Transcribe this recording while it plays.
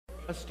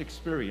just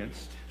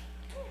experienced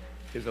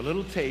is a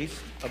little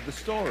taste of the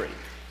story.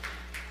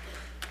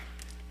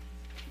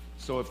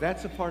 So if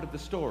that's a part of the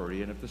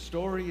story, and if the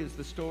story is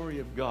the story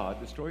of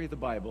God, the story of the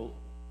Bible,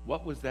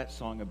 what was that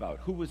song about?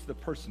 Who was the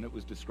person it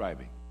was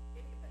describing?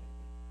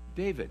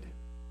 David.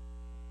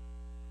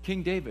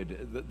 King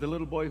David, the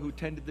little boy who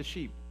tended the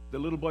sheep, the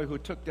little boy who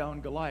took down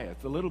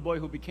Goliath, the little boy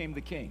who became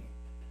the king.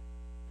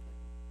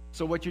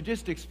 So what you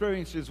just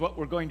experienced is what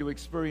we're going to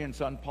experience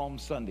on Palm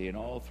Sunday in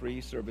all three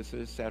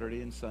services,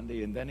 Saturday and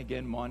Sunday, and then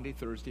again Monday,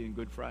 Thursday, and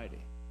Good Friday.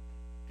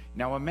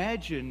 Now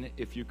imagine,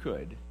 if you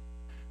could,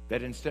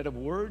 that instead of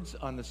words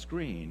on the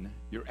screen,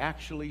 you're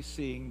actually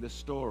seeing the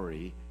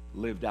story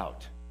lived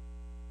out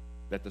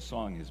that the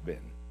song has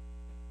been.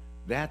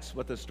 That's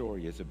what the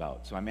story is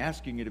about. So I'm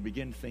asking you to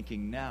begin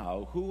thinking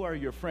now, who are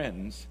your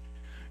friends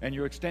and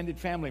your extended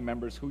family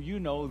members who you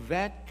know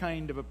that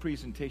kind of a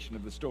presentation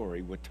of the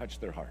story would touch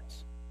their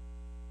hearts?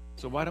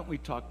 So why don't we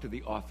talk to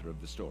the author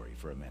of the story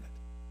for a minute?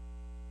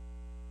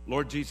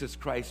 Lord Jesus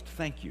Christ,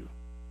 thank you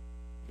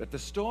that the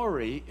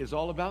story is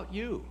all about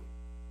you.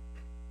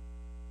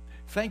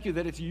 Thank you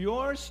that it's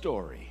your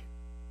story.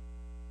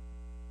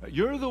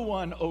 You're the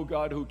one, oh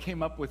God, who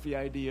came up with the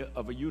idea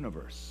of a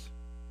universe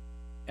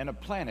and a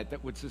planet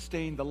that would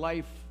sustain the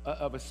life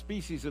of a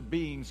species of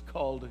beings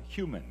called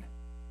human.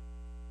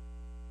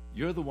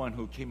 You're the one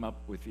who came up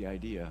with the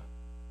idea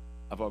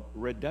of a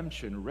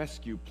redemption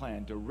rescue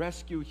plan to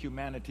rescue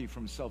humanity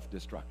from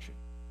self-destruction.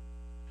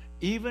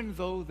 Even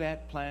though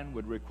that plan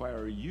would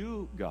require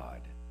you,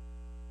 God,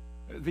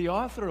 the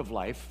author of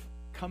life,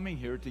 coming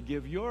here to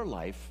give your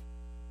life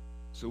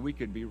so we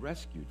could be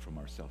rescued from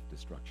our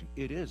self-destruction.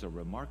 It is a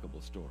remarkable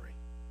story.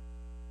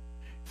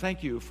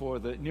 Thank you for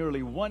the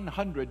nearly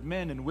 100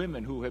 men and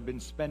women who have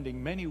been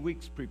spending many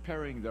weeks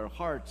preparing their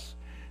hearts,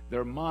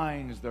 their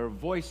minds, their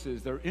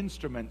voices, their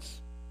instruments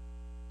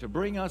to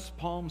bring us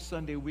Palm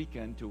Sunday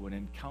weekend to an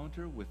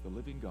encounter with the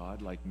living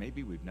God like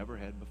maybe we've never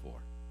had before.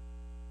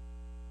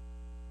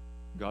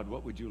 God,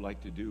 what would you like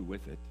to do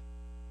with it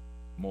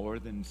more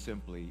than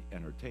simply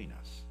entertain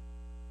us?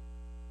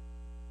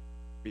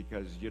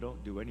 Because you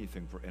don't do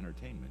anything for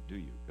entertainment, do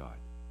you, God?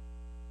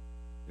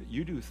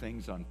 You do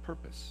things on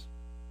purpose.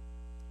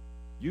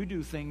 You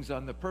do things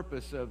on the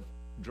purpose of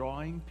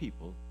drawing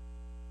people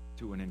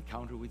to an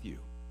encounter with you.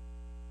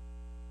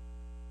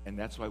 And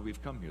that's why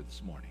we've come here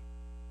this morning.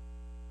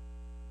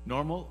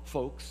 Normal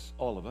folks,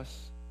 all of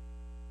us,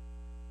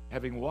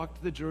 having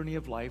walked the journey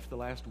of life the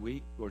last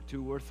week or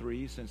two or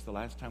three since the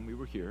last time we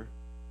were here,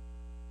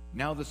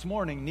 now this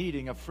morning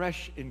needing a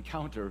fresh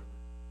encounter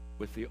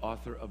with the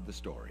author of the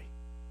story.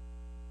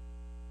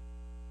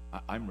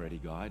 I'm ready,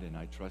 God, and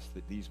I trust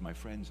that these, my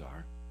friends,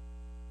 are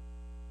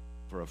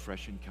for a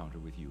fresh encounter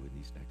with you in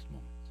these next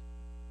moments.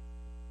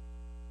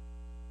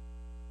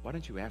 Why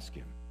don't you ask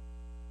him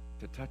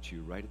to touch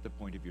you right at the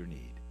point of your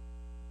need?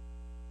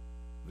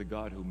 The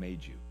God who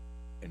made you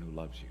and who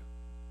loves you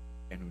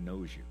and who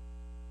knows you.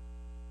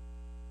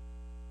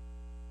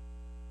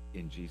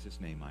 In Jesus'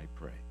 name I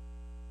pray.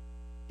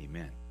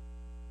 Amen.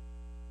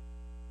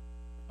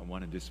 I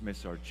want to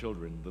dismiss our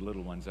children, the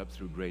little ones up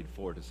through grade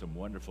 4, to some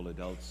wonderful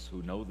adults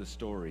who know the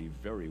story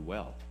very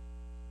well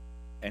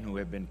and who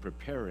have been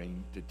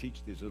preparing to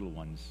teach these little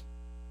ones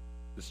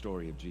the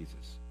story of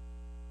Jesus.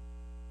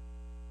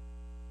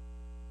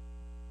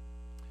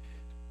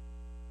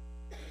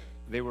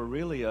 They were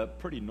really a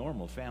pretty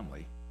normal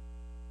family,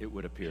 it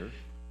would appear.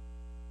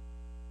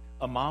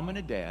 A mom and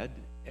a dad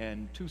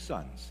and 2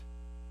 sons.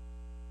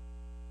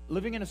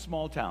 Living in a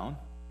small town.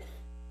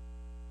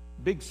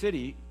 Big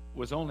city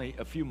was only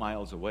a few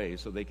miles away,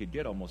 so they could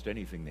get almost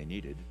anything they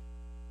needed.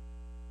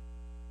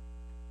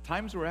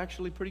 Times were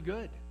actually pretty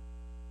good.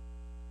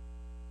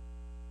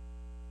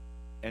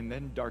 And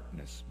then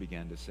darkness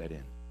began to set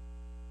in.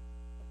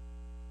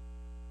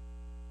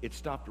 It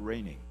stopped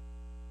raining.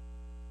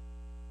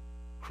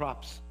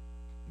 Crops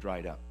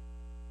dried up.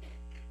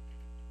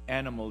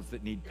 Animals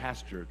that need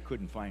pasture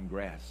couldn't find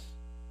grass,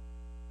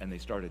 and they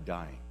started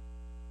dying.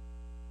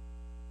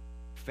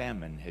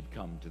 Famine had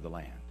come to the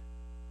land.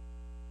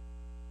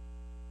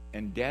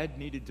 And Dad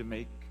needed to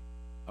make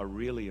a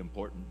really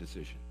important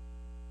decision.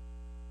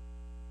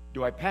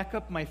 Do I pack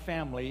up my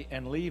family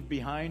and leave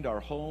behind our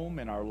home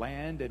and our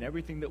land and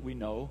everything that we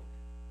know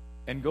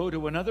and go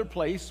to another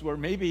place where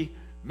maybe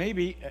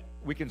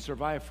we can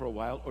survive for a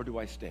while, or do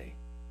I stay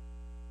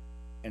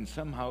and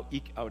somehow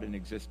eke out an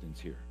existence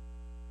here?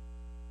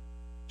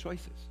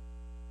 Choices.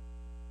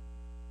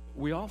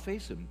 We all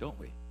face them, don't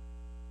we?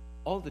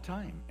 All the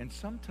time. And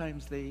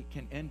sometimes they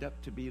can end up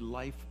to be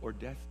life or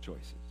death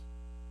choices.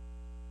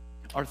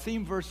 Our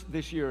theme verse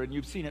this year, and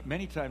you've seen it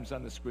many times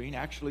on the screen,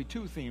 actually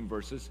 2 theme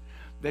verses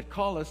that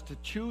call us to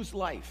choose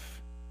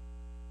life.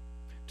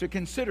 To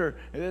consider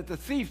that the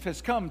thief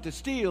has come to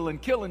steal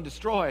and kill and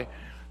destroy,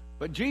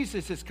 but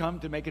Jesus has come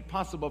to make it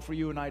possible for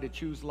you and I to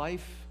choose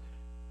life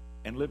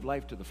and live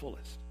life to the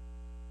fullest.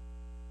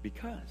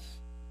 Because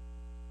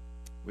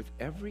with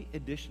every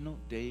additional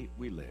day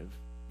we live,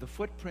 the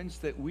footprints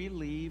that we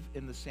leave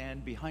in the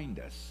sand behind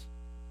us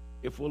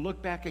if we'll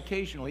look back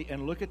occasionally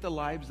and look at the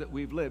lives that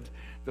we've lived,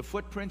 the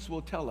footprints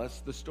will tell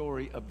us the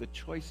story of the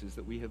choices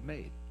that we have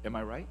made. Am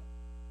I right?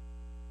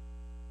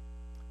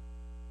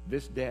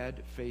 This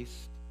dad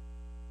faced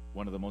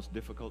one of the most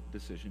difficult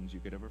decisions you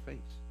could ever face.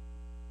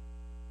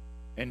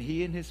 And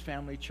he and his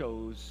family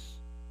chose,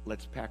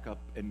 let's pack up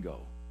and go.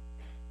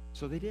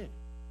 So they did.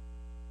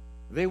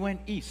 They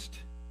went east,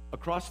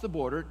 across the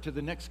border to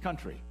the next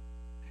country.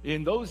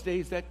 In those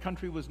days, that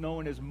country was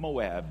known as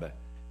Moab.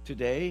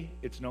 Today,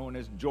 it's known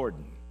as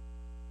Jordan.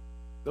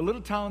 The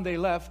little town they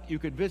left, you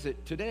could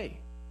visit today.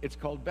 It's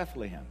called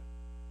Bethlehem.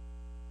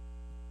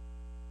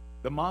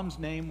 The mom's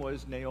name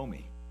was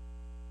Naomi.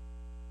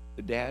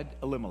 The dad,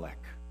 Elimelech.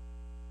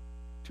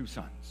 2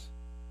 sons.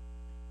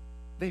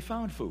 They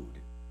found food.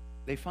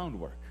 They found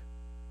work.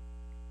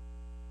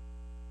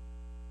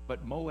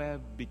 But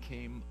Moab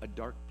became a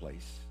dark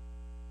place.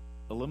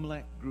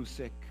 Elimelech grew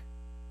sick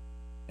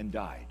and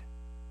died,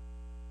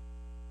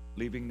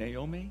 leaving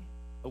Naomi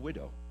a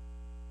widow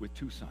with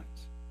 2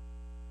 sons.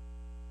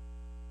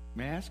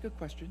 May I ask a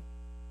question?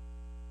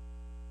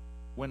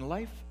 When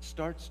life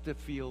starts to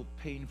feel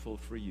painful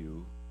for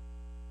you,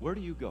 where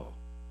do you go?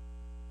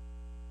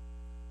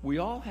 We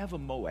all have a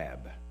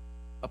Moab,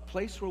 a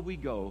place where we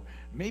go.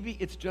 Maybe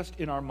it's just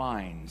in our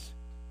minds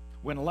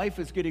when life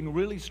is getting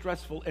really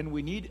stressful and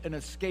we need an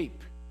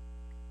escape.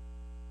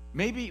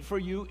 Maybe for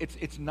you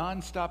it's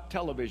nonstop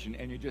television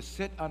and you just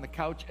sit on the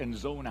couch and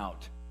zone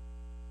out.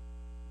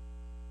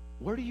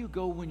 Where do you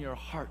go when your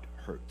heart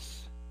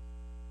hurts?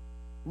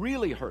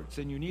 Really hurts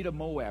and you need a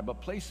Moab, a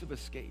place of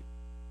escape?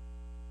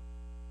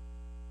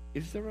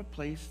 Is there a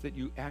place that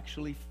you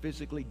actually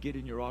physically get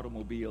in your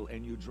automobile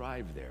and you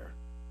drive there?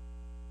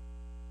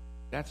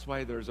 That's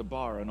why there's a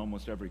bar on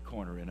almost every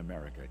corner in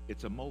America.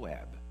 It's a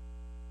Moab.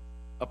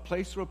 A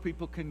place where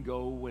people can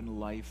go when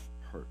life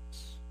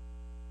hurts.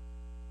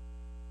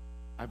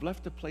 I've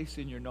left a place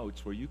in your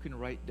notes where you can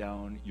write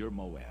down your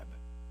Moab.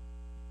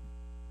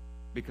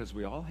 Because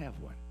we all have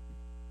one.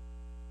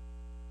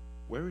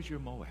 Where is your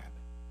Moab?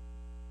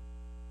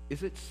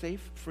 Is it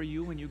safe for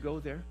you when you go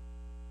there?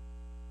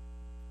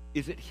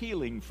 Is it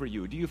healing for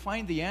you? Do you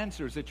find the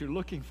answers that you're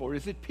looking for?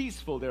 Is it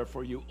peaceful there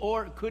for you?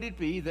 Or could it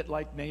be that,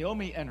 like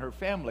Naomi and her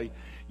family,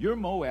 your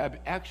Moab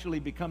actually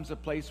becomes a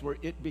place where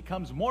it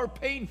becomes more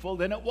painful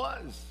than it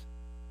was?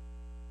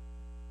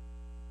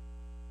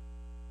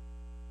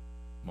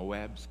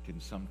 Moabs can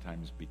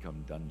sometimes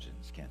become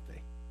dungeons, can't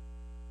they?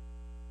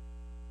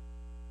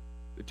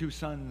 The 2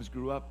 sons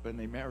grew up and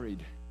they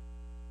married,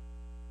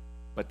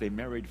 but they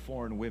married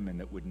foreign women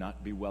that would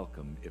not be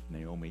welcome if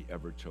Naomi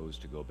ever chose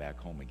to go back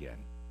home again.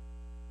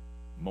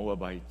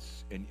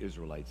 Moabites and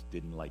Israelites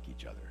didn't like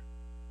each other,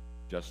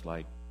 just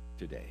like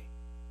today,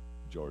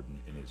 Jordan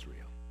and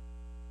Israel.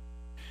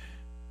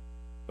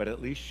 But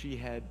at least she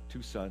had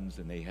 2 sons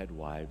and they had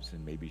wives,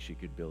 and maybe she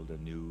could build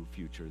a new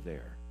future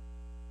there.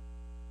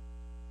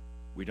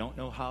 We don't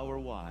know how or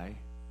why,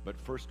 but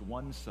first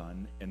one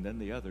son and then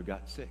the other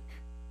got sick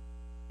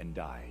and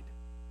died.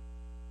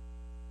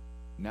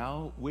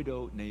 Now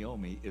widow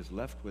Naomi is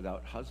left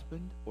without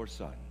husband or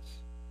sons,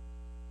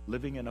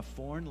 living in a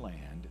foreign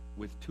land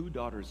with 2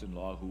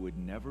 daughters-in-law who would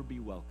never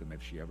be welcome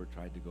if she ever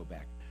tried to go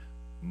back.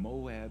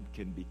 Moab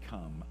can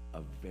become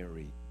a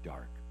very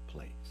dark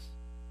place.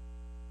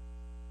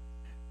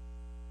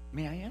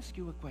 May I ask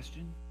you a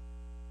question?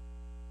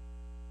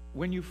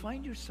 When you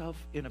find yourself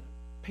in a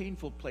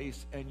painful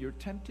place and you're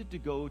tempted to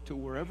go to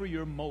wherever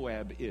your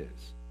Moab is,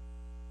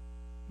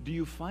 do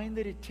you find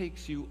that it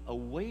takes you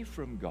away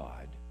from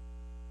God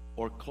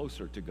or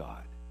closer to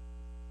God?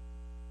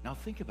 Now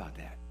think about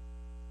that.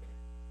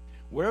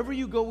 Wherever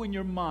you go in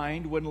your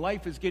mind when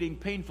life is getting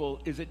painful,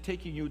 is it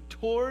taking you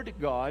toward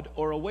God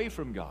or away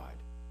from God?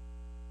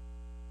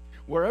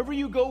 Wherever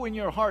you go in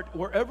your heart,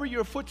 wherever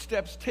your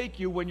footsteps take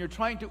you when you're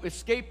trying to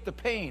escape the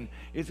pain,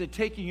 is it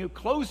taking you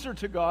closer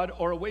to God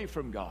or away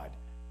from God?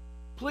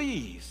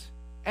 Please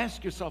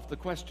ask yourself the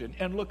question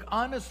and look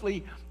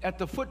honestly at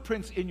the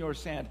footprints in your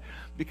sand,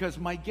 because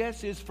my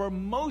guess is for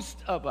most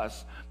of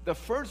us, the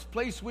first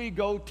place we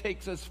go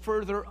takes us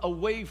further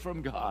away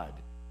from God.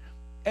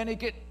 And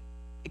it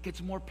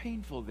gets more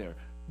painful there.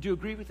 Do you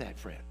agree with that,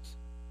 friends?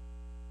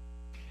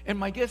 And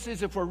my guess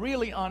is, if we're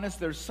really honest,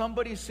 there's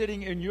somebody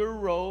sitting in your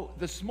row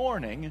this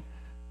morning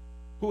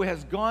who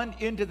has gone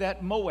into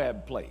that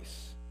Moab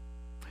place.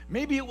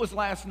 Maybe it was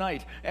last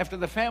night after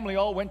the family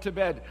all went to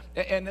bed,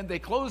 and then they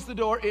closed the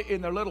door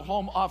in their little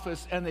home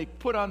office and they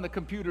put on the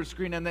computer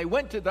screen and they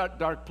went to that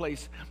dark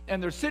place,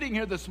 and they're sitting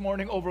here this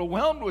morning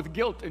overwhelmed with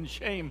guilt and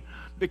shame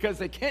because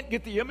they can't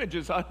get the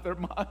images out of their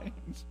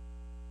minds.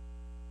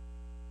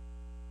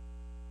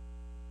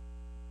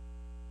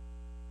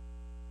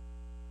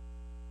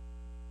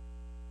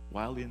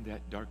 While in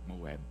that dark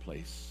Moab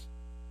place,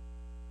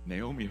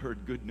 Naomi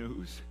heard good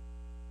news,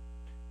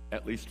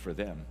 at least for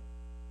them.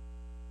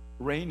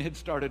 Rain had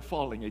started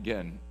falling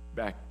again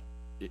back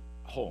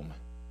home,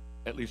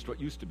 at least what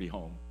used to be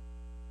home.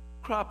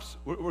 Crops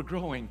were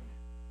growing.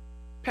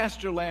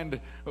 Pasture land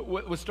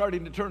was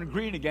starting to turn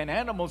green again.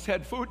 Animals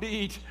had food to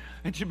eat.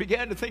 And she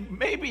began to think,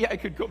 maybe I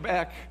could go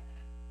back.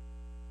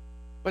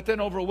 But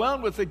then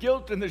overwhelmed with the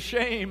guilt and the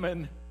shame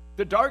and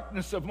the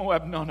darkness of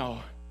Moab,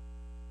 no.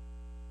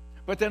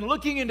 But then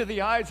looking into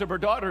the eyes of her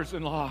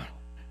daughters-in-law,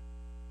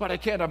 but I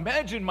can't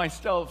imagine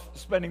myself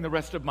spending the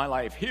rest of my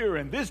life here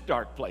in this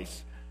dark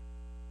place.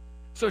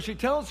 So she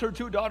tells her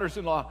two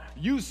daughters-in-law,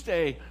 you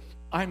stay,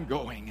 I'm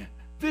going.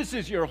 This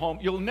is your home.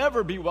 You'll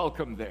never be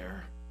welcome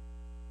there.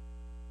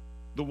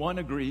 The one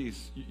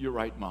agrees, you're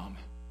right, Mom.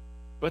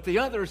 But the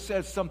other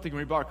says something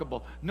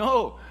remarkable.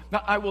 No,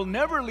 I will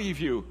never leave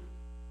you.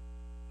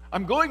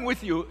 I'm going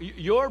with you.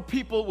 Your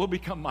people will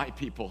become my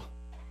people.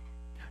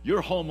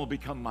 Your home will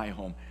become my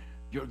home.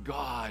 Your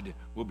God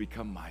will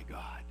become my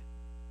God.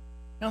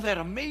 Now that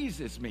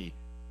amazes me,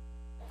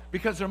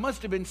 because there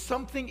must have been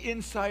something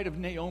inside of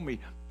Naomi,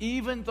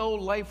 even though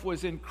life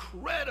was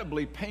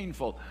incredibly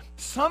painful,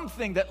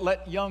 something that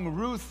let young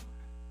Ruth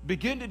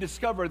begin to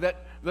discover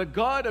that the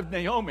God of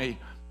Naomi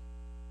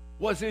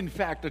was in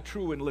fact a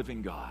true and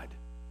living God.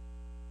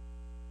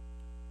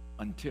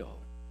 Until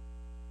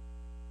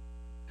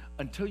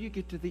you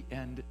get to the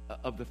end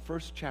of the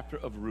first chapter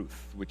of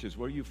Ruth, which is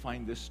where you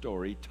find this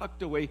story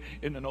tucked away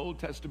in an Old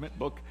Testament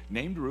book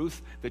named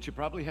Ruth that you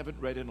probably haven't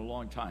read in a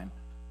long time.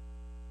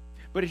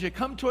 But as you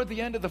come toward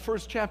the end of the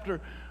first chapter,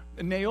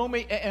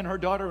 Naomi and her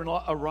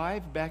daughter-in-law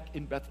arrive back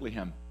in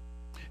Bethlehem.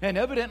 And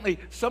evidently,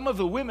 some of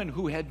the women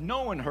who had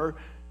known her,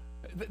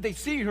 they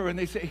see her and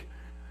they say,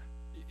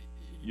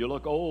 you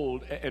look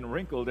old and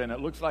wrinkled, and it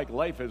looks like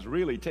life has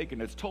really taken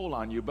its toll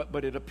on you,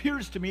 but it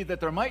appears to me that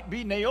there might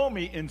be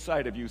Naomi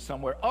inside of you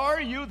somewhere. Are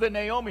you the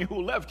Naomi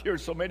who left here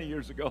so many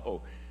years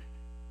ago?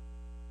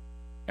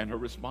 And her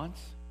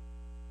response?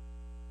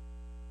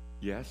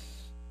 Yes,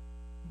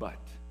 but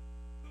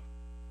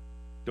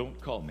don't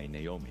call me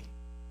Naomi.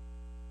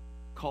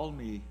 Call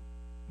me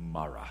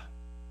Mara.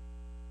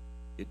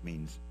 It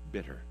means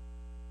bitter.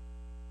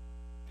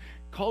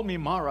 Call me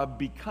Mara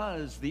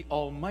because the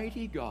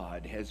Almighty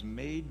God has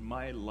made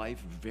my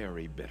life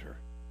very bitter.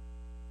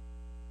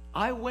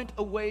 I went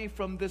away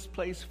from this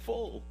place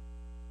full,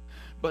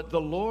 but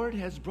the Lord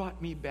has brought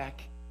me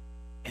back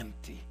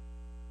empty.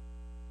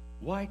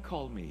 Why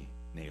call me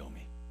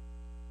Naomi?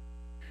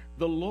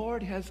 The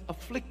Lord has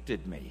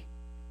afflicted me.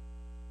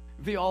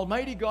 The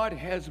Almighty God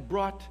has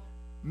brought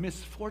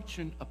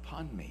misfortune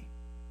upon me.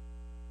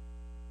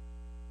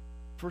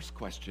 First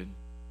question,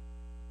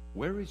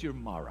 where is your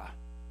Mara?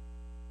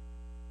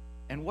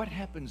 And what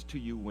happens to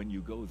you when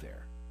you go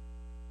there?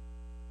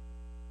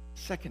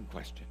 Second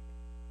question,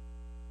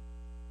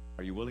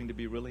 are you willing to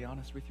be really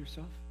honest with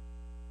yourself?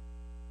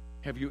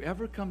 Have you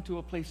ever come to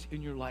a place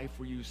in your life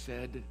where you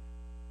said,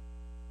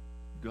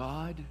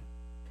 God,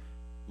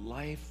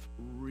 life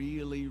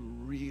really,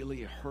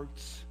 really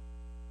hurts.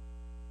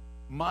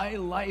 My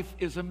life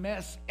is a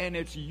mess, and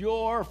it's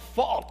your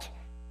fault.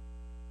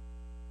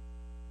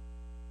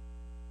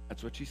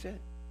 That's what she said.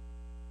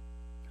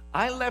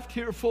 I left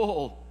here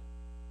full.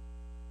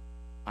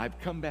 I've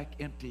come back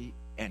empty,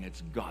 and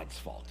it's God's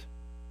fault.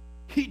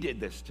 He did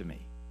this to me.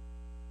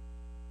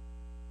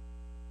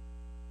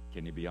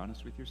 Can you be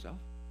honest with yourself?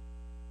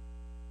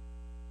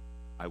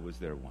 I was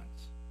there once.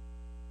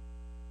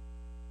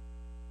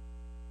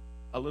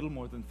 A little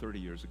more than 30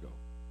 years ago.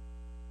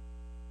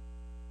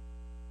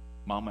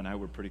 Mom and I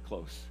were pretty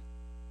close.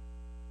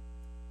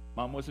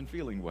 Mom wasn't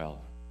feeling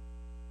well.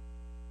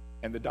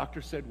 And the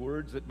doctor said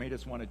words that made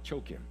us want to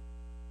choke him.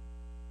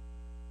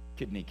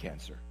 Kidney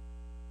cancer.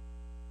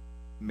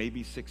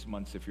 Maybe 6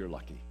 months if you're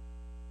lucky.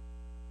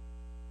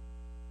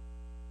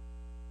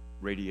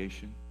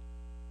 Radiation,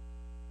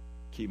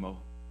 chemo,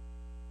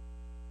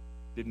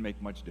 didn't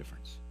make much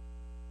difference.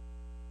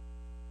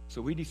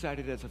 So we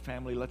decided as a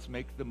family, let's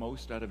make the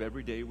most out of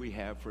every day we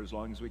have for as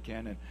long as we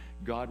can. And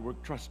God, we're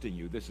trusting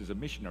you. This is a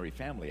missionary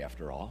family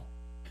after all.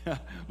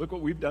 Look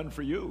what we've done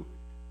for you.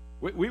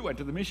 We went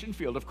to the mission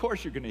field. Of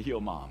course you're going to heal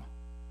Mom.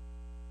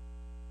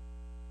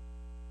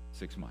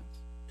 6 months.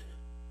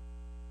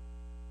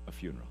 A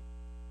funeral.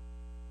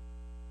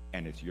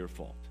 And it's your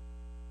fault.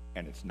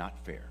 And it's not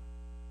fair.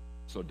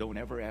 So don't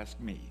ever ask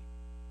me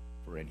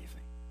for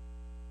anything.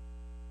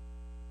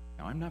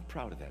 Now, I'm not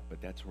proud of that,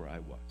 but that's where I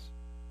was.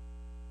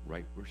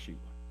 Right where she was.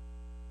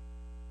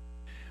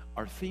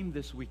 Our theme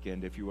this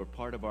weekend, if you were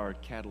part of our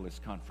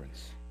Catalyst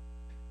conference,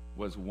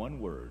 was one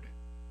word: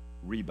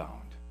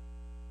 rebound.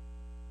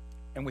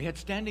 And we had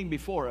standing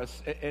before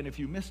us, and if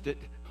you missed it,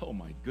 oh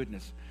my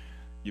goodness,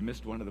 you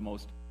missed one of the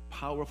most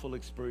powerful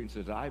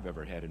experiences I've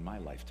ever had in my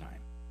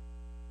lifetime.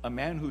 A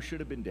man who should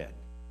have been dead,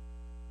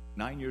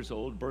 9 years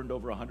old, burned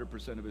over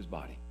 100% of his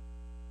body,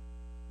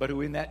 but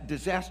who in that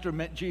disaster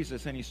met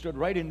Jesus, and he stood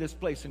right in this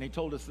place and he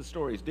told us the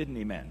stories, didn't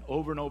he, men?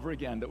 Over and over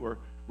again, that were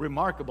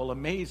remarkable,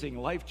 amazing,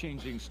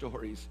 life-changing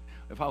stories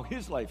of how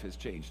his life has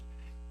changed.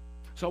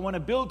 So I want to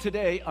build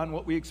today on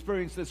what we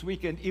experienced this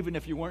weekend. Even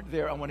if you weren't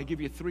there, I want to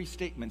give you 3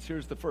 statements.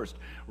 Here's the first.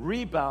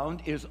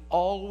 Rebound is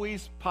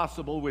always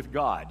possible with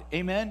God.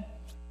 Amen?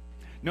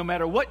 No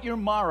matter what your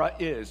Mara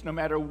is, no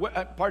matter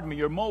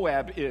your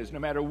Moab is, no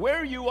matter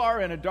where you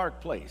are in a dark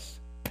place,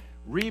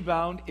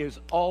 rebound is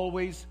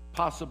always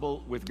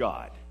possible with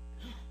God.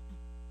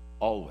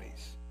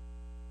 Always.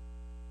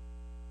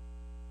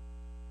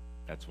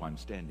 That's why I'm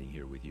standing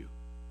here with you.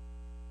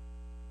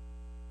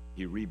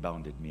 He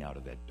rebounded me out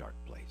of that dark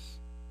place.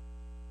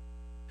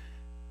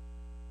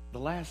 The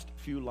last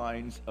few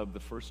lines of the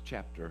first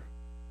chapter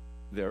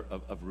there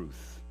of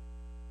Ruth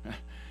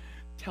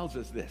tells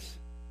us this.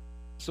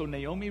 So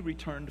Naomi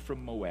returned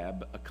from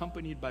Moab,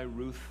 accompanied by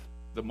Ruth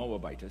the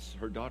Moabitess,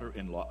 her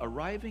daughter-in-law,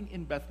 arriving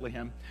in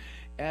Bethlehem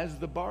as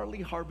the barley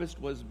harvest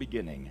was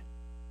beginning.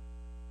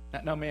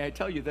 Now, may I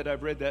tell you that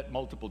I've read that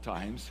multiple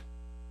times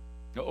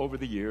over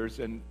the years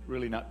and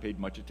really not paid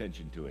much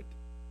attention to it.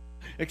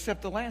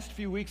 Except the last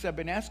few weeks I've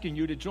been asking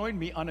you to join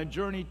me on a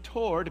journey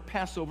toward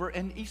Passover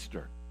and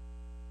Easter.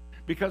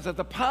 Because of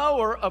the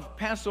power of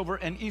Passover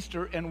and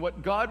Easter and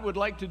what God would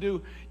like to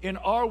do in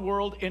our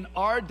world, in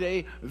our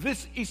day,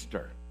 this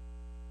Easter.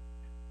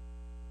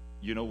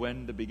 You know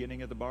when the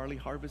beginning of the barley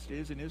harvest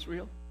is in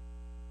Israel?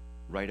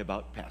 Right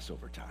about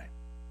Passover time.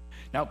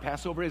 Now,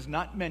 Passover is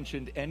not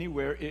mentioned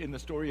anywhere in the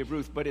story of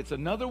Ruth, but it's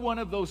another one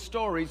of those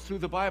stories through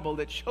the Bible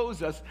that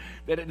shows us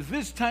that at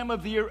this time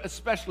of the year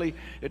especially,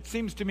 it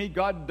seems to me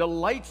God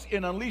delights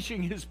in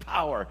unleashing his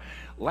power.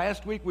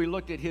 Last week we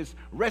looked at his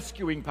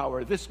rescuing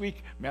power. This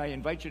week, may I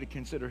invite you to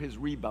consider his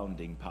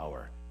rebounding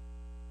power.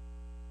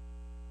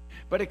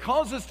 But it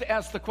calls us to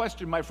ask the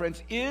question, my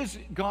friends, is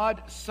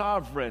God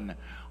sovereign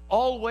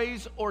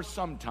always or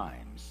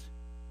sometimes?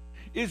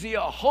 Is he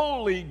a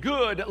holy,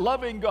 good,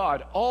 loving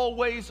God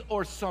always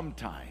or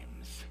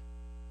sometimes?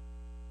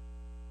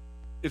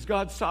 Is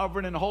God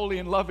sovereign and holy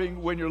and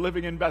loving when you're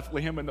living in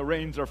Bethlehem and the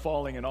rains are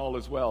falling and all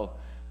is well?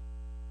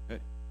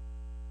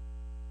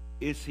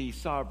 Is he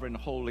sovereign,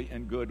 holy,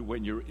 and good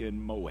when you're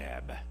in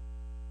Moab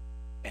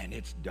and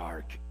it's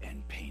dark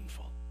and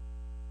painful?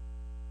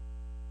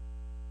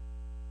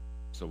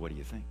 So what do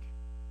you think?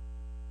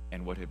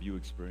 And what have you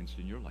experienced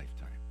in your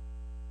lifetime?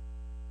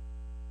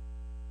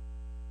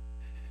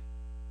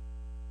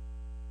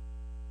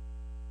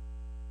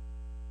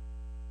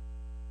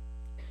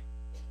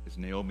 As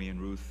Naomi and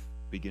Ruth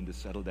begin to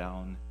settle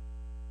down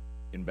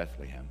in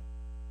Bethlehem,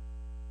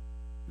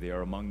 they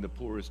are among the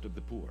poorest of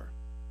the poor.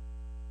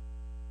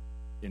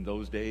 In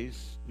those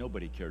days,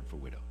 nobody cared for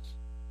widows.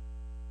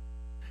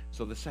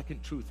 So the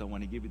second truth I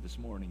want to give you this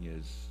morning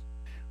is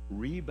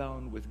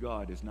rebound with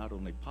God is not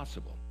only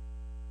possible,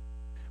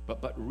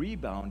 but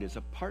rebound is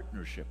a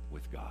partnership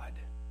with God.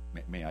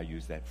 May I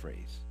use that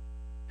phrase?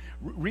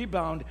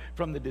 Rebound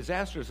from the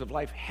disasters of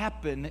life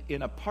happen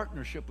in a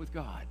partnership with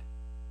God.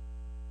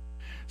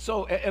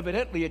 So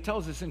evidently it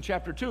tells us in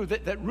chapter 2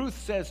 that Ruth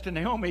says to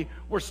Naomi,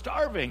 we're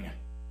starving.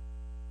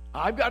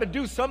 I've got to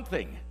do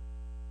something.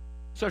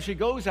 So she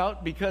goes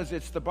out, because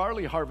it's the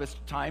barley harvest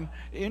time,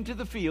 into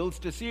the fields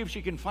to see if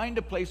she can find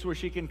a place where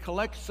she can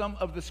collect some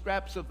of the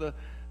scraps of the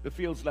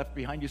fields left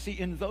behind. You see,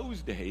 in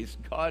those days,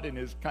 God in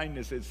his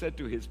kindness has said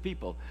to his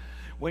people,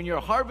 when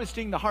you're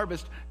harvesting the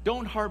harvest,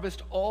 don't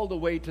harvest all the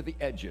way to the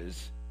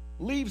edges.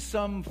 Leave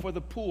some for the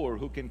poor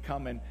who can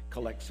come and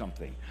collect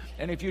something.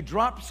 And if you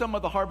drop some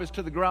of the harvest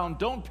to the ground,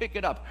 don't pick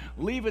it up.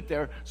 Leave it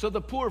there so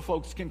the poor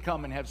folks can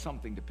come and have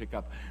something to pick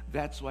up.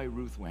 That's why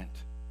Ruth went.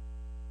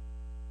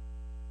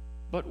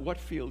 But what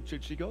field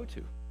should she go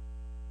to?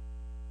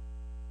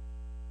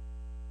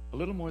 A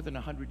little more than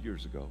 100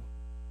 years ago,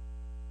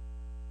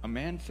 a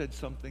man said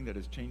something that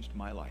has changed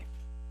my life.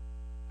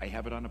 I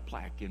have it on a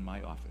plaque in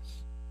my office.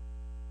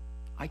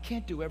 I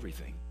can't do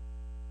everything,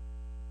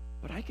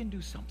 but I can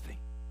do something.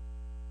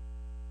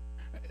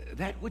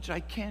 That which I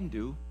can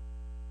do,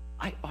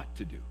 I ought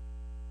to do.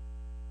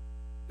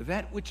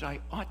 That which I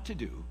ought to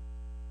do,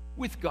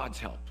 with God's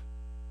help,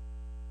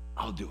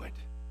 I'll do it.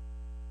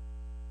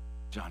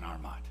 John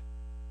Armott.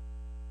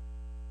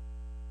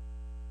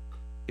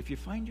 If you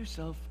find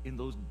yourself in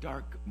those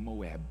dark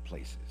Moab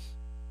places,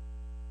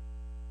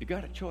 you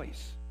got a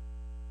choice.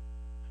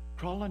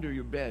 Crawl under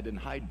your bed and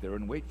hide there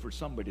and wait for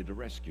somebody to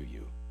rescue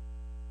you.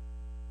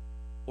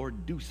 Or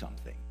do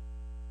something.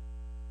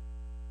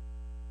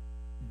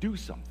 Do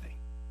something.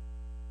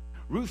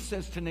 Ruth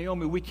says to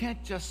Naomi, we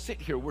can't just sit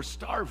here. We're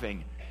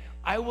starving.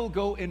 I will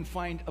go and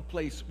find a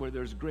place where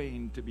there's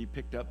grain to be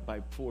picked up by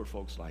poor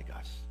folks like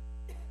us.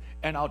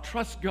 And I'll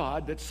trust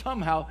God that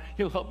somehow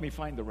he'll help me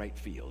find the right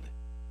field.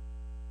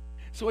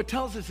 So it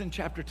tells us in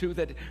chapter 2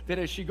 that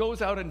as she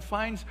goes out and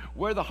finds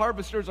where the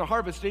harvesters are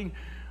harvesting,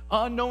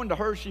 unknown to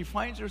her, she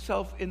finds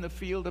herself in the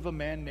field of a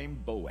man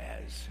named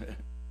Boaz.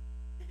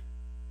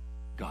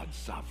 God's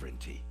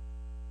sovereignty.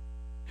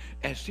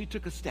 As she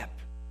took a step,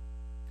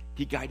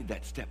 he guided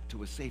that step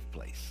to a safe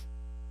place.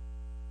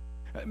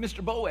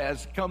 Mr.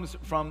 Boaz comes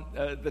from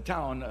the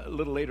town a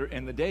little later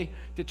in the day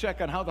to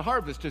check on how the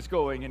harvest is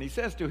going, and he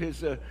says to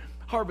his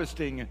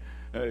harvesting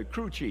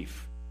crew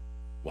chief,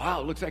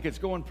 wow, looks like it's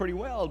going pretty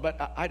well,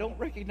 but I don't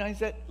recognize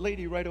that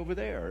lady right over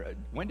there.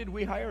 When did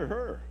we hire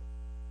her?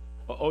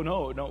 Oh,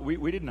 no,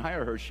 we didn't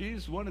hire her.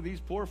 She's one of these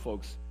poor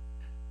folks,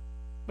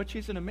 but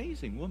she's an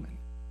amazing woman.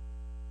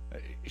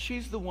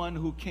 She's the one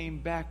who came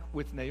back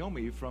with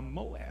Naomi from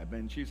Moab,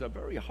 and she's a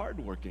very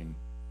hardworking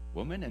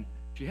woman, and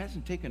she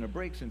hasn't taken a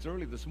break since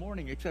early this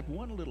morning, except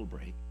one little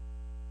break.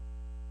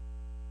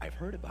 I've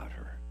heard about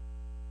her.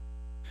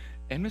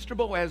 And Mr.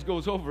 Boaz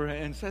goes over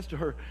and says to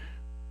her,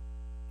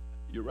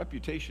 your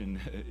reputation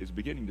is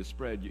beginning to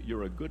spread.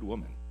 You're a good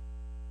woman.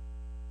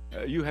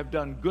 You have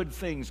done good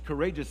things,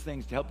 courageous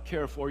things to help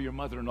care for your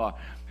mother-in-law.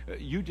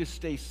 You just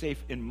stay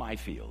safe in my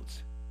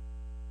fields.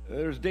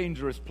 There's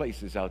dangerous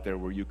places out there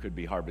where you could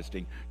be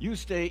harvesting. You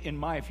stay in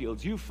my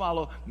fields. You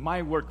follow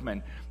my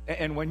workmen.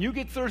 And when you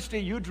get thirsty,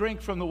 you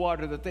drink from the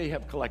water that they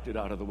have collected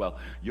out of the well.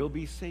 You'll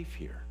be safe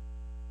here.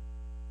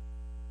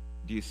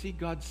 Do you see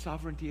God's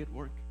sovereignty at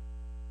work?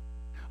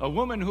 A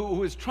woman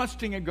who is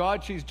trusting in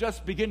God, she's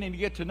just beginning to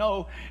get to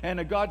know, and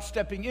a God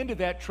stepping into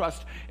that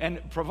trust and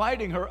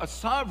providing her a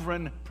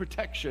sovereign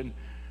protection.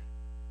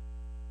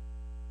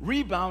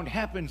 Rebound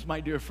happens, my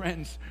dear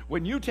friends,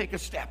 when you take a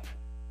step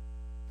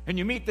and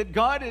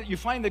you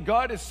find that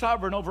God is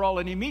sovereign over all,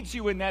 and he meets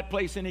you in that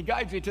place and he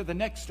guides you to the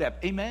next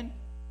step. Amen?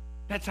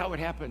 That's how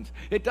it happens.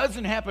 It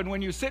doesn't happen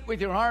when you sit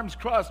with your arms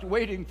crossed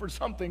waiting for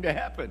something to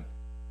happen.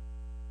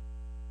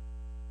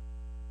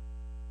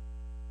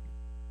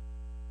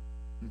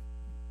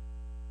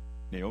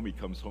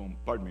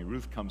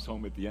 Ruth comes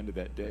home at the end of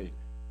that day,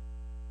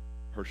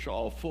 her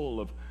shawl full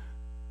of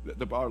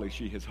the barley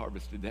she has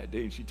harvested that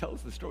day, and she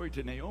tells the story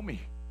to Naomi.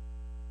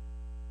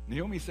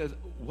 Naomi says,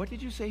 what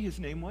did you say his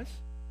name was?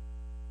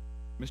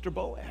 Mr.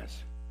 Boaz.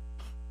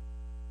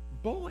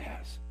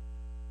 Boaz.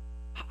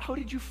 How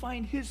did you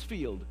find his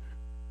field?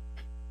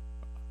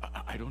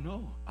 I don't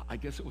know. I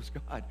guess it was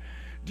God.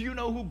 Do you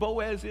know who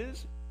Boaz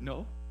is?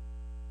 No.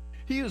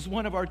 He is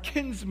one of our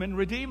kinsman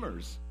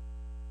redeemers.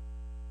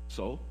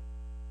 So?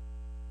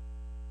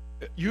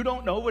 You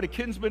don't know what a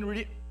kinsman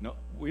redeemer... No,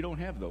 we don't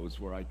have those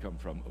where I come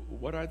from.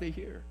 What are they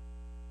here?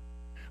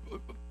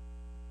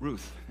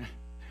 Ruth,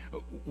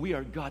 we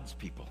are God's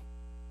people.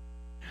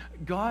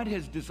 God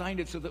has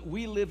designed it so that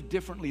we live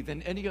differently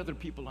than any other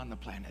people on the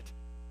planet.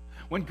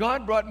 When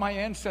God brought my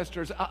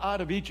ancestors out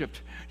of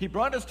Egypt, he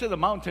brought us to the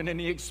mountain and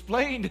he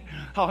explained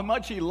how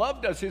much he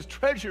loved us, his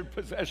treasured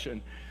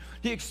possession.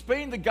 He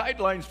explained the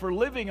guidelines for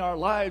living our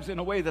lives in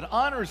a way that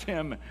honors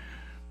him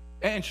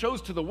and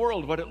shows to the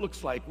world what it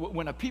looks like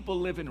when a people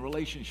live in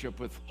relationship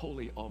with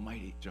holy,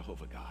 almighty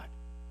Jehovah God.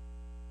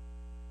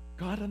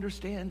 God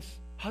understands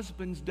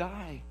husbands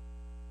die,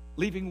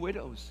 leaving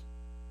widows.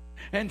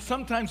 And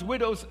sometimes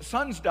widows'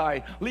 sons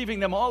die, leaving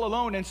them all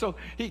alone. And so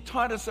he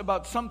taught us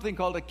about something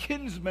called a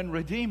kinsman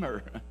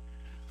redeemer.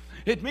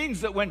 It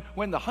means that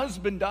when the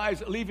husband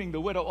dies, leaving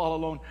the widow all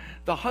alone,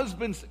 the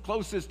husband's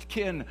closest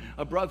kin,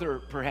 a brother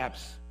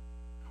perhaps,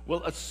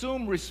 will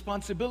assume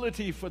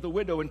responsibility for the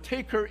widow and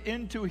take her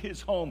into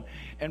his home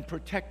and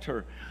protect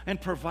her and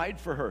provide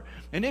for her.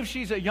 And if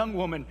she's a young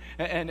woman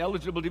and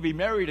eligible to be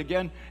married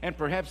again and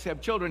perhaps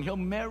have children, he'll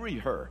marry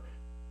her.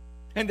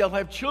 And they'll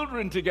have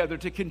children together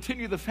to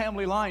continue the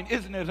family line.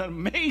 Isn't it an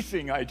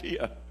amazing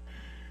idea?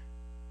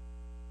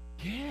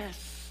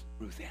 Yes,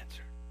 Ruth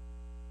answered.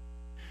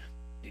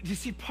 You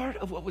see, part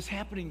of what was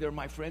happening there,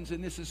 my friends,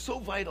 and this is so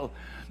vital,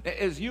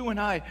 as you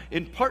and I,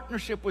 in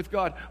partnership with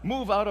God,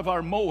 move out of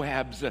our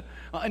Moabs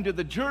into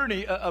the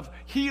journey of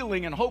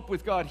healing and hope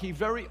with God, he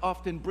very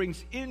often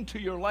brings into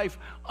your life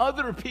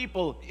other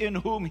people in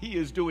whom he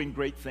is doing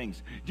great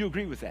things. Do you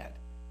agree with that?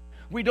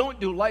 We don't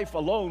do life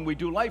alone. We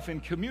do life in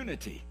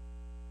community.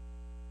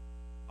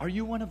 Are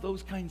you one of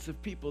those kinds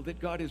of people that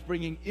God is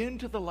bringing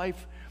into the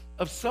life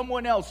of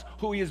someone else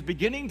who he is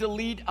beginning to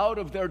lead out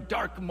of their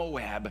dark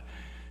Moab?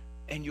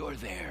 And you're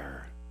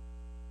there,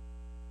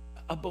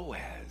 a Boaz.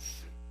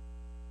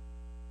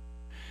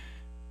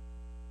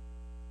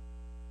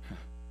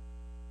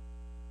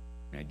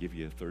 May I give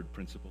you a third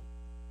principle?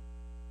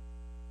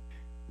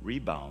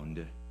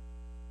 Rebound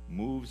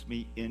moves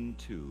me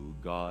into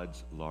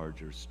God's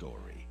larger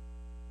story.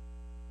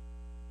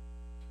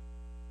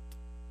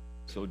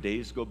 So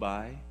days go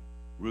by.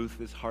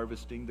 Ruth is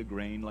harvesting the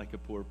grain like a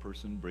poor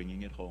person,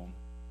 bringing it home.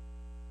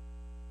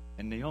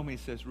 And Naomi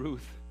says,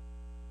 Ruth,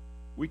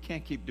 we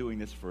can't keep doing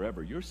this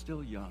forever. You're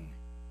still young.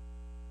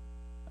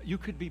 You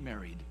could be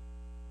married.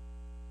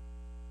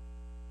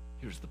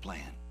 Here's the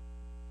plan.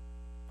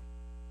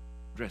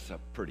 Dress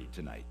up pretty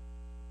tonight.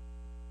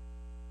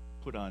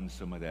 Put on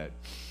some of that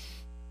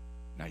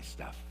nice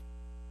stuff.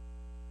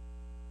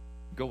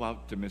 Go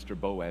out to Mr.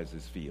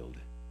 Boaz's field.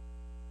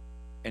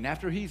 And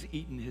after he's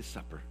eaten his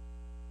supper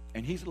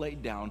and he's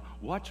laid down,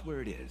 watch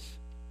where it is.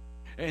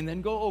 And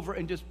then go over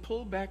and just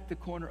pull back the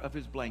corner of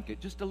his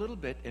blanket just a little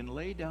bit and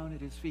lay down at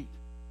his feet.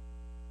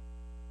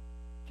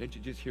 Can't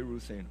you just hear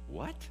Ruth saying,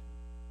 what?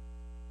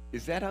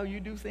 Is that how you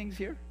do things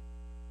here?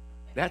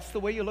 That's the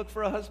way you look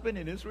for a husband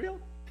in Israel?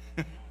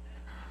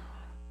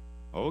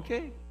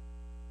 Okay.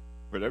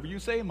 Whatever you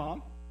say,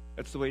 Mom.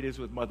 That's the way it is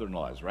with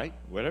mother-in-laws, right?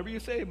 Whatever you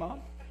say,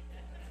 Mom.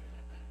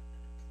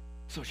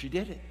 So she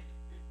did it.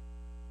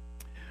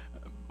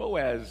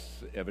 Boaz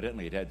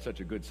evidently had such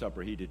a good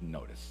supper he didn't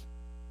notice.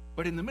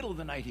 But in the middle of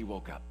the night he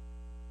woke up.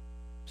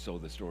 So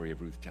the story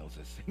of Ruth tells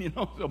us.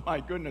 So my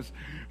goodness,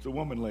 there's a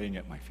woman laying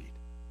at my feet.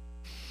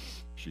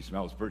 She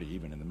smells pretty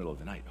even in the middle of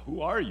the night.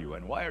 Who are you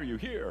and why are you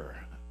here?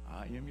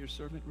 I am your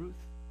servant Ruth.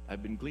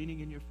 I've been gleaning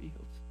in your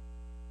fields.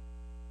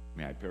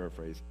 May I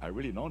paraphrase? I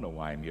really don't know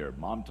why I'm here.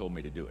 Mom told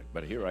me to do it,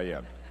 but here I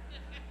am.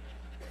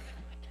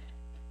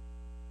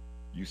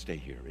 You stay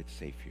here. It's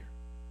safe here.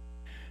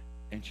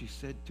 And she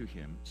said to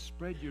him,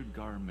 spread your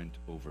garment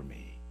over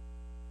me.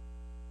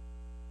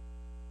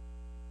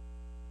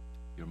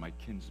 You're my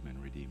kinsman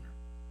redeemer.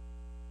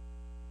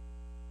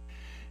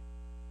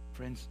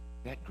 Friends,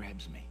 that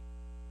grabs me.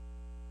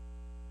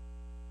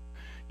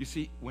 You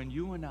see, when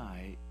you and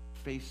I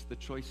face the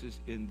choices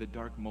in the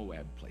dark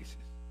Moab places,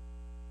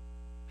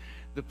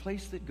 the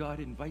place that God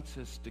invites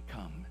us to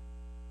come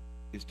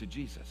is to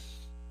Jesus.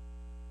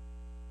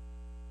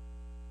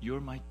 You're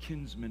my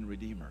kinsman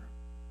redeemer.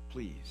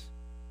 Please,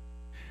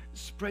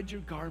 spread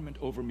your garment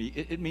over me.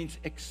 It means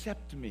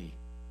accept me,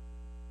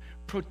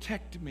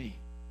 protect me,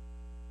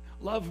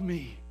 love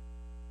me,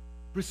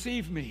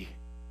 receive me.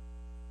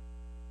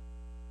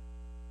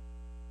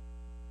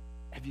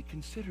 Have you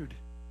considered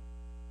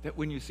that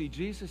when you see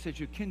Jesus as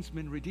your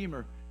kinsman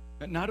redeemer,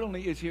 that not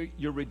only is he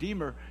your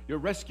redeemer, your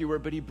rescuer,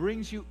 but he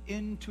brings you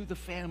into the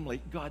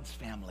family, God's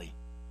family.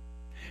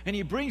 And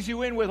he brings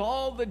you in with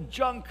all the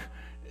junk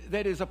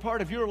that is a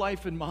part of your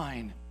life and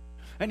mine.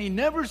 And he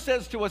never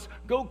says to us,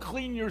 go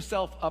clean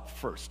yourself up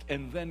first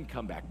and then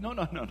come back. No,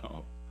 no, no,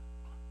 no.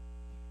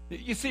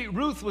 You see,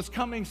 Ruth was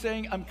coming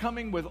saying, I'm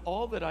coming with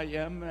all that I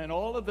am and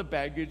all of the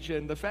baggage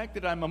and the fact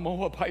that I'm a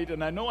Moabite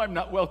and I know I'm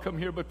not welcome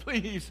here, but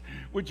please,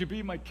 would you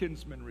be my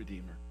kinsman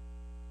redeemer?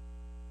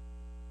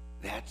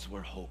 That's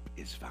where hope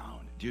is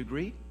found. Do you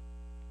agree?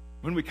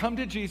 When we come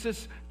to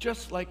Jesus,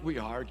 just like we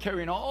are,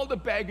 carrying all the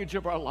baggage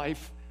of our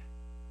life,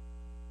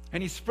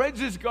 and he spreads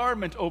his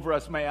garment over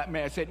us, may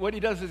I say it. What he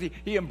does is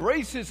he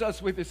embraces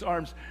us with his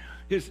arms,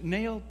 his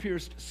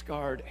nail-pierced,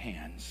 scarred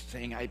hands,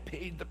 saying, I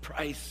paid the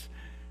price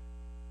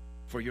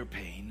for your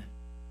pain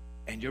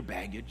and your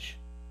baggage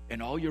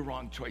and all your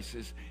wrong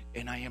choices,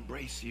 and I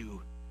embrace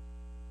you,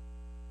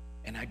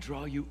 and I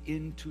draw you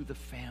into the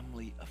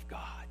family of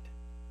God.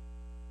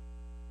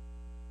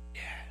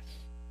 Yes.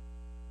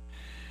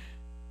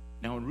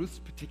 Now, in Ruth's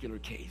particular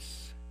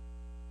case,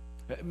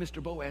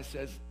 Mr. Boaz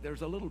says,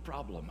 there's a little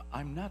problem.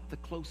 I'm not the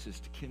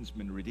closest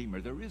kinsman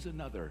redeemer. There is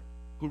another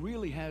who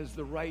really has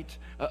the right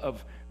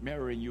of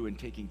marrying you and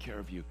taking care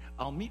of you.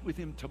 I'll meet with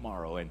him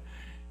tomorrow. And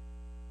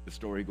the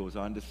story goes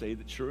on to say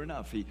that sure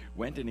enough, he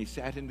went and he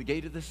sat in the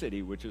gate of the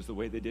city, which is the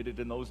way they did it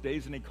in those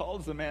days, and he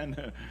calls the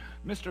man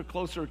Mr.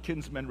 Closer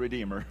Kinsman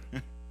Redeemer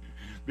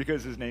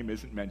because his name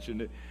isn't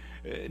mentioned.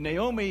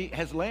 Naomi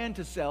has land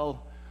to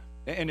sell,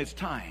 and it's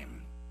time.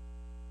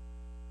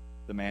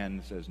 The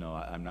man says, no,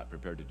 I'm not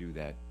prepared to do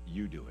that.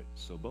 You do it.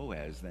 So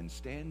Boaz then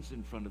stands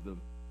in front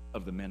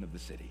of the men of the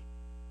city.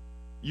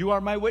 You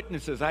are my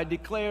witnesses. I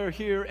declare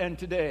here and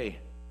today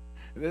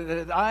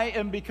that I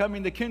am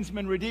becoming the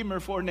kinsman redeemer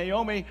for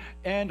Naomi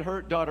and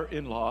her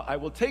daughter-in-law. I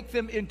will take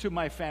them into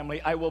my family.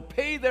 I will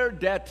pay their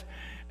debt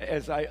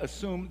as I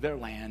assume their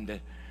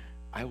land.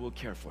 I will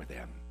care for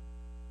them.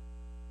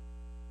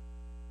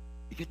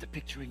 You get the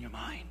picture in your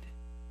mind?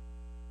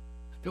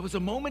 There was a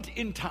moment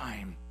in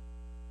time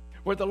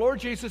where the Lord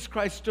Jesus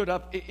Christ stood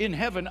up in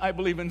heaven, I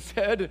believe, and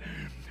said,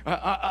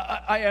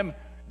 I am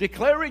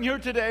declaring here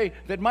today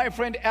that my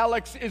friend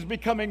Alex is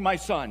becoming my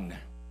son.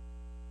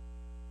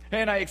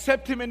 And I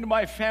accept him into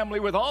my family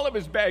with all of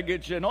his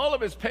baggage and all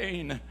of his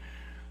pain.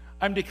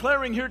 I'm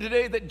declaring here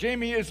today that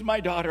Jamie is my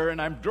daughter,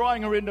 and I'm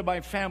drawing her into my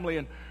family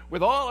and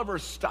with all of her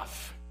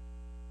stuff.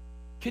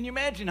 Can you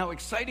imagine how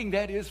exciting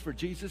that is for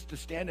Jesus to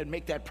stand and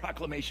make that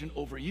proclamation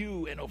over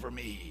you and over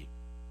me?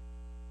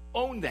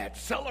 Own that,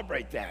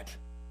 celebrate that.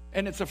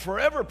 And it's a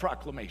forever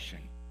proclamation.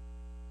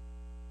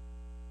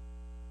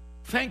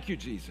 Thank you,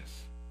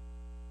 Jesus.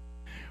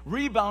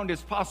 Rebound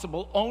is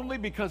possible only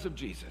because of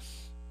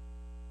Jesus.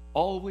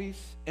 Always,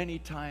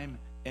 anytime,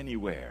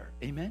 anywhere.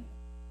 Amen?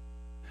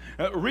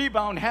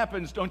 Rebound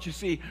happens, don't you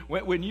see,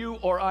 when you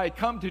or I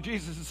come to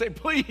Jesus and say,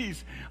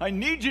 please, I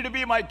need you to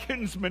be my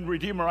kinsman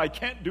redeemer. I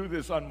can't do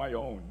this on my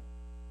own.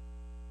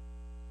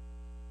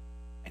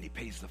 And he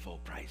pays the full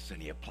price,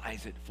 and he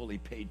applies it fully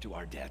paid to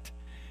our debt,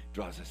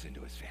 draws us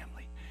into his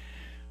family.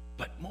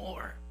 But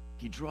more,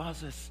 he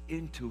draws us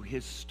into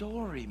his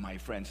story, my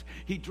friends.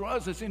 He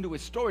draws us into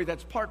his story.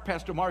 That's part,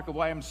 Pastor Mark, of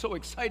why I'm so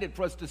excited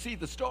for us to see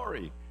the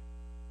story.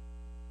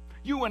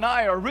 You and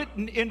I are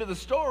written into the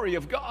story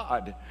of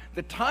God,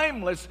 the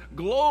timeless,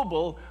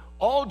 global,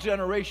 all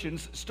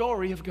generations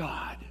story of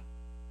God.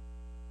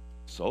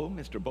 So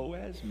Mr.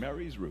 Boaz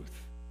marries Ruth.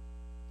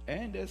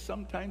 And as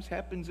sometimes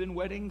happens in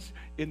weddings,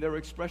 in their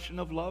expression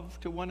of love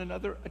to one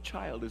another, a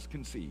child is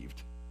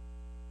conceived.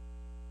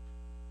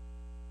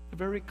 The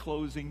very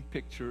closing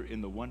picture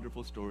in the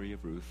wonderful story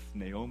of Ruth,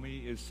 Naomi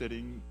is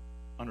sitting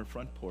on her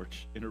front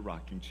porch in her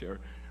rocking chair,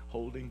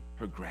 holding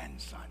her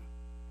grandson.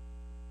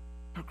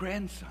 Her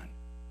grandson.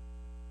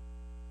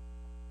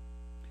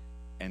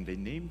 And they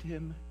named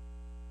him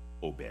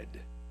Obed.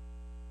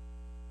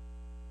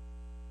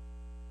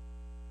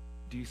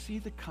 Do you see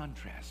the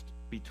contrast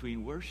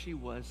between where she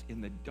was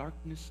in the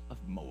darkness of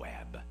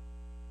Moab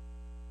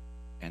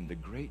and the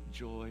great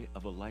joy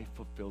of a life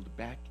fulfilled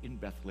back in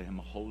Bethlehem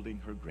holding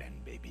her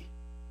grandbaby?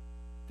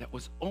 that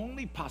was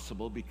only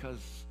possible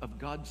because of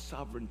God's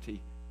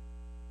sovereignty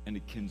and a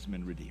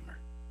kinsman redeemer.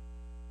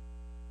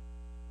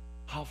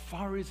 How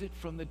far is it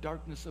from the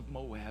darkness of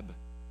Moab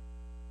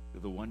to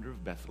the wonder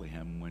of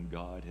Bethlehem when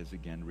God has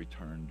again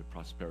returned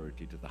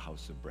prosperity to the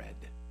house of bread,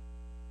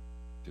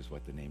 which is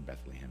what the name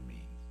Bethlehem means.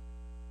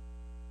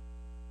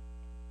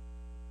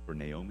 For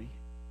Naomi,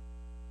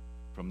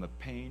 from the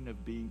pain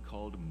of being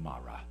called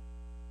Mara,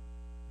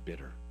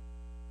 bitter,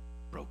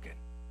 broken,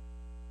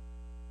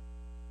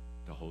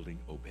 to holding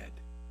Obed.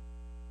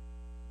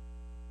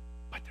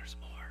 But there's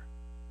more.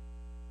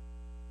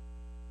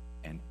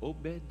 And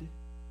Obed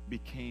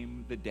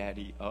became the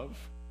daddy of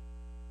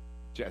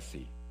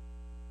Jesse.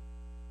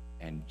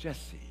 And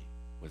Jesse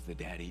was the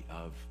daddy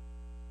of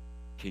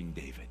King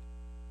David.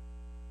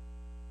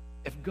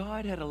 If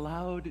God had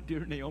allowed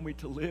dear Naomi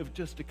to live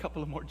just a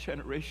couple of more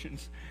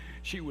generations,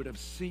 she would have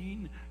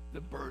seen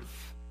the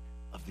birth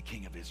of the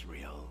King of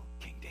Israel,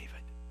 King David.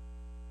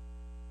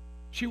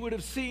 She would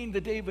have seen the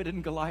David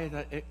and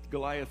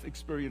Goliath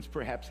experience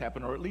perhaps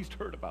happen, or at least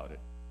heard about it.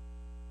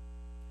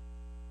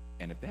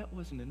 And if that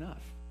wasn't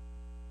enough,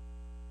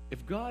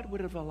 if God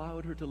would have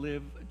allowed her to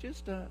live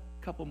just a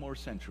couple more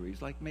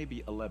centuries, like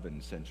maybe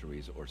 11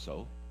 centuries or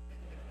so,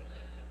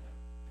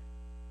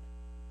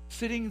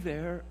 sitting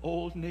there,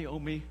 old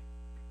Naomi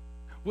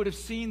would have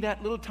seen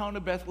that little town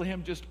of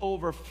Bethlehem just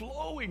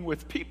overflowing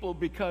with people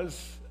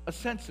because a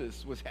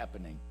census was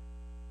happening.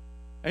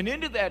 And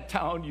into that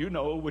town,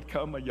 would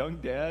come a young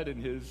dad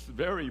and his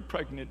very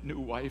pregnant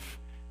new wife.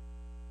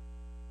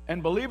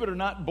 And believe it or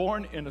not,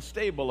 born in a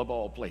stable of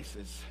all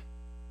places,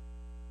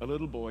 a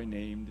little boy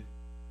named,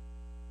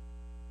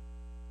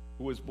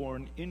 who was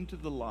born into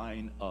the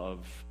line of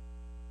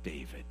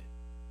David.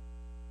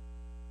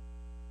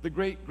 The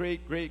great,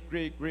 great, great,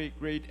 great, great,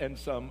 great, and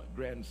some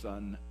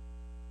grandson,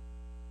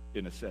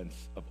 in a sense,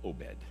 of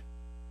Obed. Do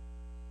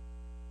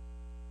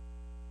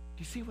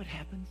you see what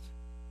happens?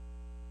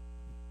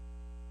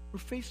 We're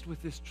faced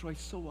with this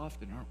choice so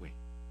often, aren't we?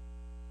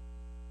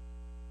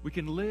 We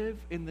can live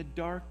in the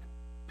dark,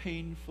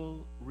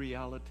 painful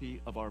reality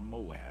of our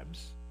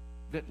Moabs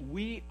that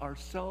we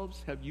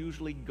ourselves have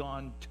usually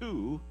gone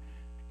to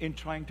in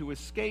trying to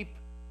escape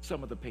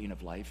some of the pain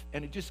of life,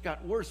 and it just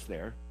got worse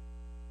there.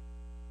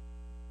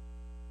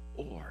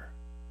 Or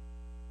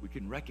we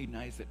can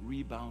recognize that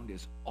rebound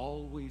is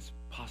always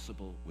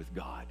possible with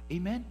God.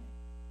 Amen?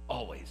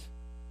 Always.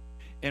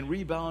 And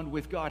rebound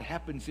with God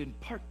happens in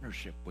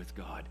partnership with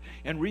God.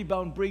 And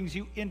rebound brings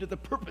you into the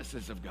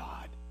purposes of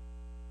God.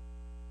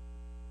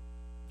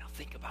 Now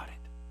think about it.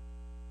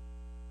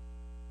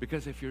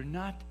 Because if you're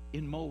not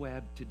in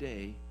Moab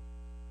today,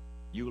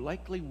 you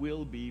likely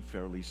will be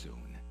fairly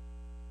soon.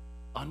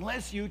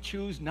 Unless you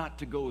choose not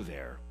to go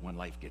there when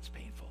life gets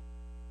painful.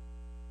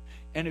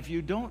 And if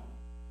you don't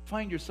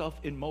find yourself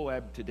in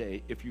Moab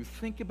today, if you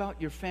think about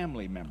your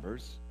family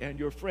members and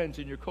your friends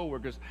and your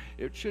coworkers,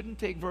 it shouldn't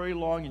take very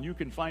long and you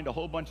can find a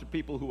whole bunch of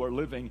people who are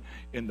living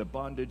in the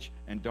bondage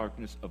and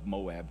darkness of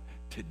Moab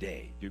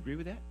today. Do you agree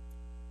with that?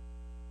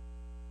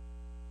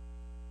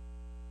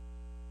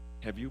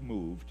 Have you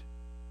moved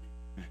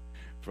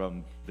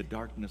from the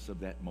darkness of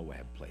that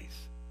Moab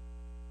place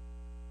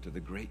to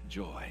the great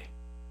joy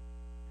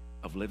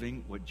of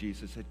living what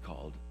Jesus had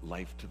called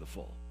life to the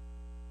full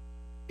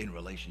in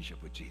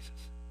relationship with Jesus?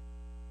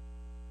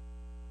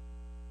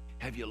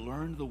 Have you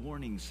learned the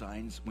warning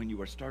signs when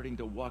you are starting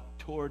to walk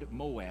toward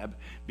Moab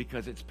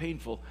because it's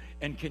painful?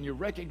 And can you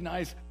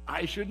recognize,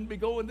 I shouldn't be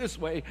going this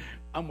way.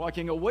 I'm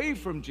walking away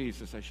from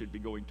Jesus. I should be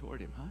going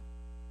toward him, huh?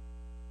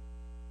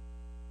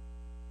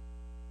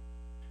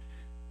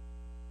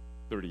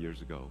 30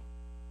 years ago,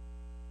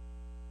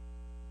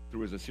 there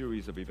was a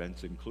series of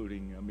events,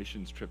 including a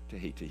missions trip to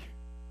Haiti,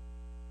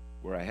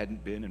 where I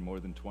hadn't been in more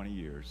than 20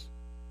 years.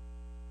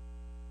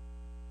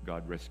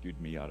 God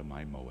rescued me out of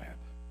my Moab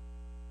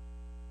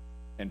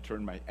and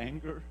turned my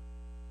anger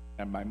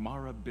and my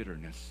Mara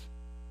bitterness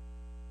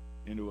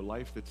into a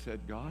life that said,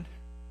 God,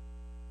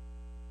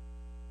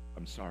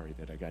 I'm sorry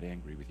that I got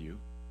angry with you.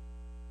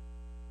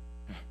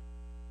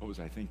 What was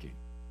I thinking?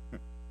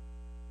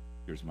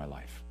 Here's my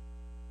life.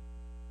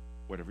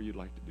 Whatever you'd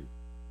like to do.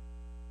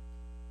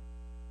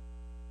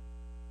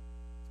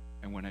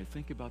 And when I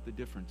think about the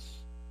difference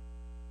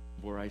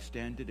where I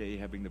stand today,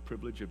 having the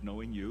privilege of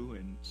knowing you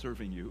and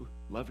serving you,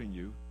 loving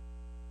you,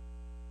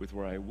 with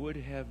where I would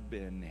have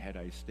been had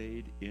I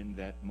stayed in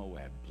that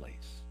Moab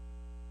place,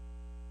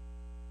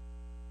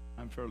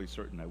 I'm fairly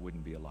certain I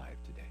wouldn't be alive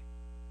today.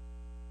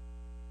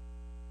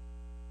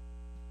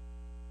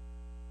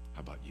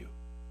 How about you?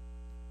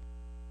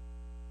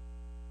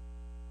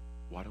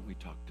 Why don't we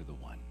talk to the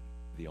one,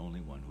 the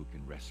only one who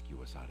can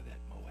rescue us out of that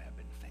Moab,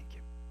 and thank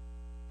him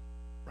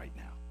right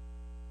now?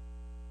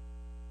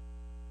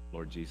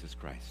 Lord Jesus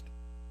Christ,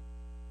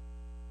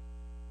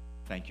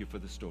 thank you for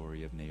the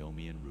story of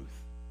Naomi and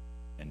Ruth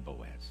and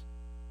Boaz.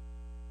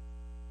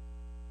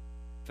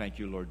 Thank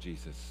you, Lord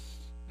Jesus,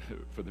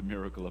 for the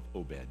miracle of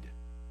Obed.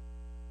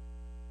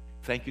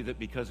 Thank you that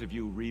because of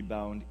you,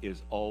 rebound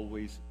is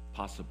always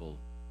possible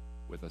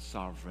with a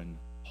sovereign,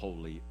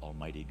 holy,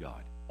 almighty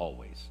God.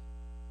 always.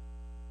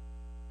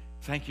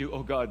 Thank you,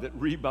 oh God, that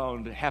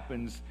rebound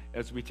happens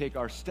as we take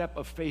our step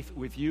of faith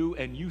with you,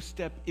 and you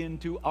step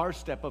into our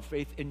step of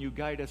faith, and you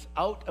guide us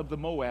out of the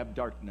Moab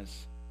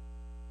darkness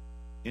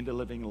into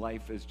living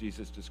life as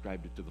Jesus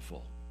described it to the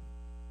full.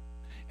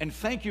 And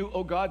thank you,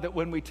 oh God, that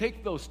when we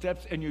take those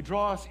steps and you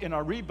draw us in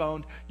our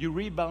rebound, you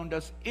rebound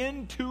us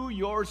into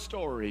your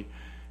story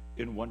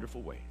in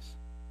wonderful ways.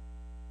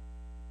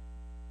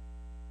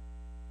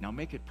 Now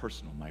make it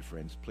personal, my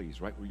friends,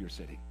 please, right where you're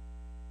sitting.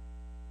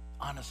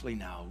 Honestly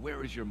now,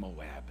 where is your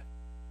Moab?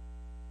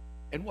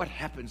 And what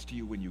happens to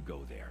you when you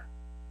go there?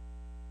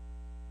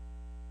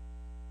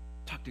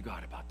 Talk to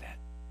God about that.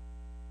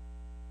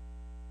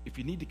 If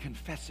you need to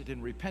confess it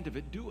and repent of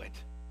it, do it.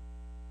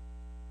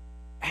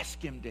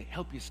 Ask him to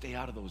help you stay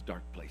out of those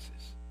dark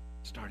places,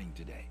 starting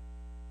today.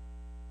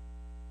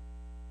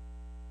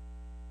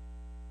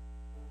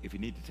 If you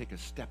need to take a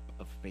step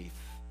of faith,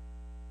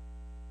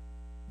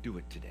 do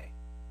it today,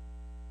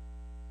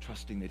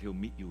 trusting that he'll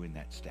meet you in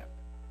that step.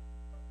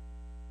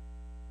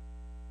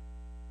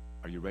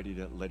 Are you ready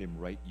to let him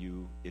write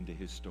you into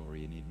his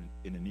story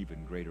in an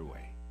even greater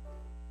way?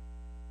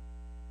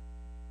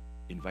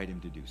 Invite him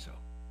to do so,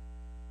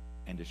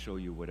 and to show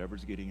you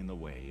whatever's getting in the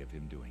way of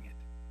him doing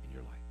it in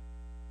your life.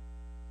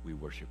 We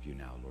worship you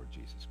now, Lord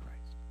Jesus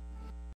Christ.